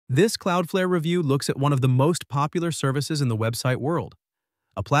This Cloudflare review looks at one of the most popular services in the website world,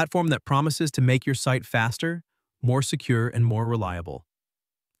 a platform that promises to make your site faster, more secure, and more reliable.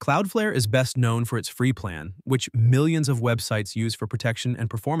 Cloudflare is best known for its free plan, which millions of websites use for protection and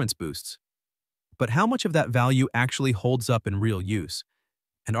performance boosts. But how much of that value actually holds up in real use?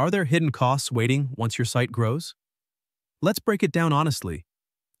 And are there hidden costs waiting once your site grows? Let's break it down honestly.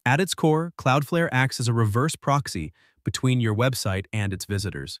 At its core, Cloudflare acts as a reverse proxy between your website and its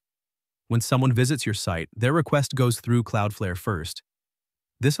visitors. When someone visits your site, their request goes through Cloudflare first.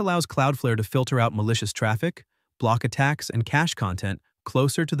 This allows Cloudflare to filter out malicious traffic, block attacks, and cache content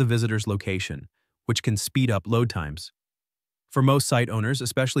closer to the visitor's location, which can speed up load times. For most site owners,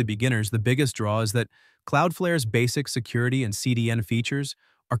 especially beginners, the biggest draw is that Cloudflare's basic security and CDN features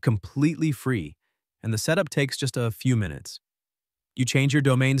are completely free, and the setup takes just a few minutes. You change your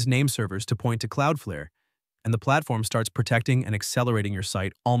domain's name servers to point to Cloudflare, and the platform starts protecting and accelerating your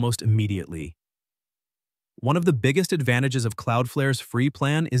site almost immediately. One of the biggest advantages of Cloudflare's free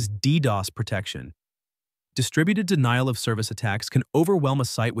plan is DDoS protection. Distributed denial of service attacks can overwhelm a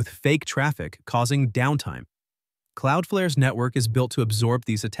site with fake traffic, causing downtime. Cloudflare's network is built to absorb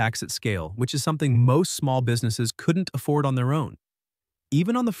these attacks at scale, which is something most small businesses couldn't afford on their own.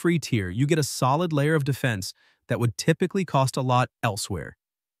 Even on the free tier, you get a solid layer of defense that would typically cost a lot elsewhere.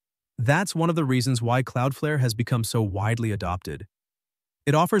 That's one of the reasons why Cloudflare has become so widely adopted.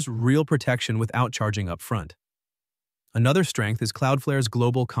 It offers real protection without charging upfront. Another strength is Cloudflare's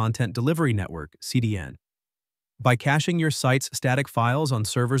Global Content Delivery Network, CDN. By caching your site's static files on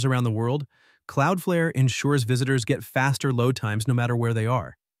servers around the world, Cloudflare ensures visitors get faster load times no matter where they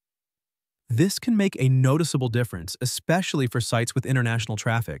are. This can make a noticeable difference, especially for sites with international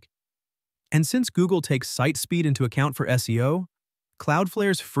traffic. And since Google takes site speed into account for SEO,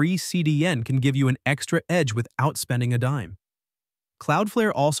 Cloudflare's free CDN can give you an extra edge without spending a dime.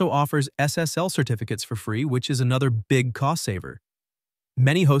 Cloudflare also offers SSL certificates for free, which is another big cost saver.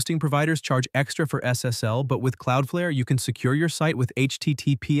 Many hosting providers charge extra for SSL, but with Cloudflare, you can secure your site with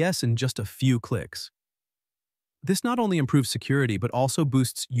HTTPS in just a few clicks. This not only improves security, but also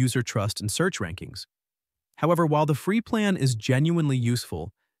boosts user trust and search rankings. However, while the free plan is genuinely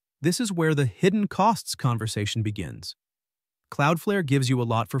useful, this is where the hidden costs conversation begins. Cloudflare gives you a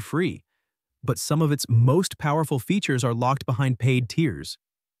lot for free, but some of its most powerful features are locked behind paid tiers.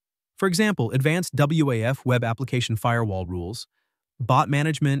 For example, advanced WAF web application firewall rules, bot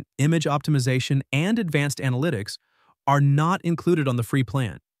management, image optimization, and advanced analytics are not included on the free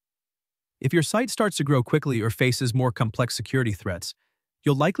plan. If your site starts to grow quickly or faces more complex security threats,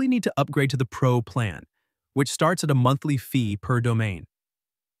 you'll likely need to upgrade to the Pro plan, which starts at a monthly fee per domain.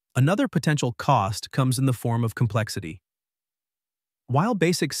 Another potential cost comes in the form of complexity. While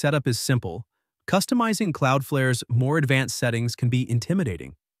basic setup is simple, customizing Cloudflare's more advanced settings can be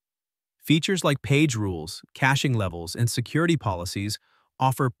intimidating. Features like page rules, caching levels, and security policies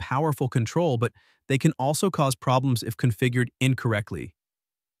offer powerful control, but they can also cause problems if configured incorrectly.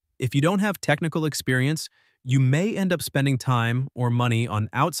 If you don't have technical experience, you may end up spending time or money on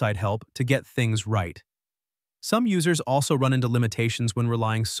outside help to get things right. Some users also run into limitations when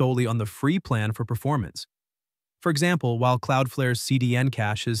relying solely on the free plan for performance. For example, while Cloudflare's CDN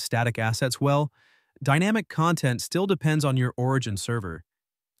caches static assets well, dynamic content still depends on your origin server.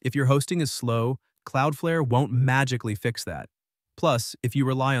 If your hosting is slow, Cloudflare won't magically fix that. Plus, if you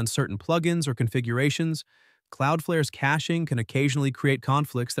rely on certain plugins or configurations, Cloudflare's caching can occasionally create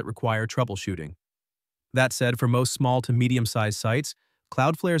conflicts that require troubleshooting. That said, for most small to medium-sized sites,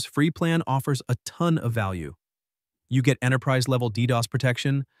 Cloudflare's free plan offers a ton of value. You get enterprise-level DDoS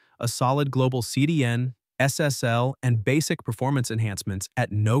protection, a solid global CDN, SSL, and basic performance enhancements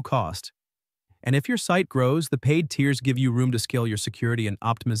at no cost. And if your site grows, the paid tiers give you room to scale your security and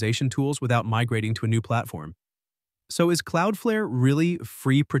optimization tools without migrating to a new platform. So is Cloudflare really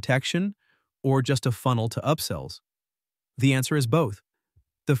free protection or just a funnel to upsells? The answer is both.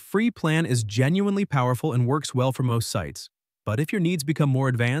 The free plan is genuinely powerful and works well for most sites, but if your needs become more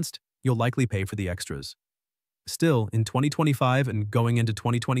advanced, you'll likely pay for the extras. Still, in 2025 and going into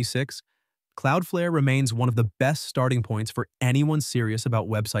 2026, Cloudflare remains one of the best starting points for anyone serious about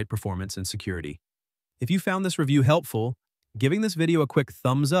website performance and security. If you found this review helpful, giving this video a quick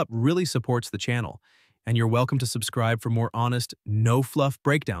thumbs up really supports the channel, and you're welcome to subscribe for more honest, no-fluff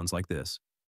breakdowns like this.